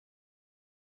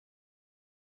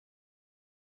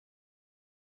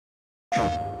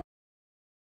Alright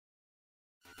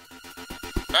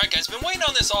guys, been waiting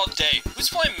on this all day. Who's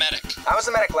playing medic? I was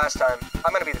the medic last time.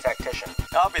 I'm gonna be the tactician.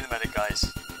 I'll be the medic,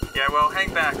 guys. Yeah, well,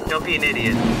 hang back. Don't be an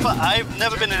idiot. But I've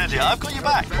never been an idiot. I've got your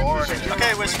back.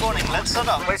 Okay, we're spawning. Let's set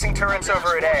up. Placing turrets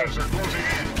over at A.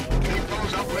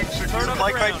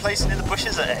 Supply crate placing in the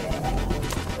bushes at A.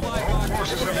 All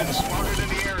forces have been spotted in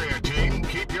the area, team.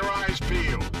 Keep your eyes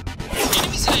peeled.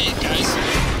 Enemies at A, guys.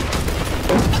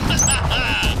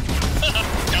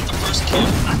 Got the first kill.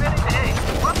 I'm heading to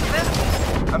A. Lots of enemies.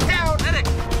 I'm down! Medic!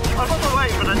 I'm on the way,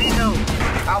 but I need help.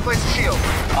 I'll place a shield.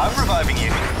 I'm reviving you.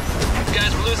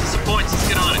 Guys, we're losing some points. Let's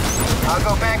get on it. I'll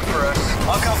go bank for us.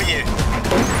 I'll cover you.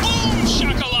 Boom!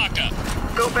 Shakalaka!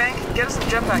 Go bank. Get us some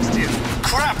jetpacks, too.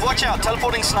 Crap, watch out.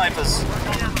 Teleporting snipers.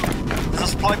 There's a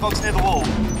supply box near the wall.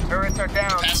 Turrets are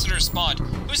down. Capacitor spawned.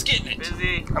 Who's getting it?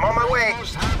 Busy. I'm on my way.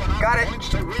 Got it.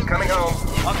 Coming home.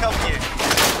 I'll cover you.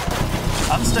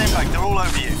 I'm staying back. They're all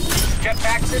over you.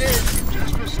 Jetpacks it is.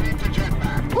 Just received a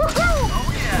jetpack. Woohoo!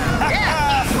 Oh, yeah.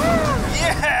 Yeah! Woo!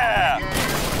 Yeah!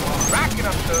 Racking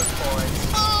up those points.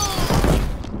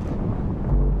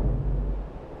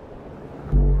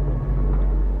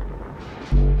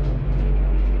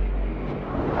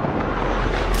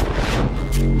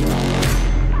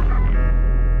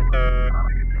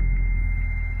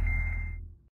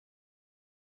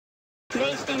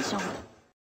 PlayStation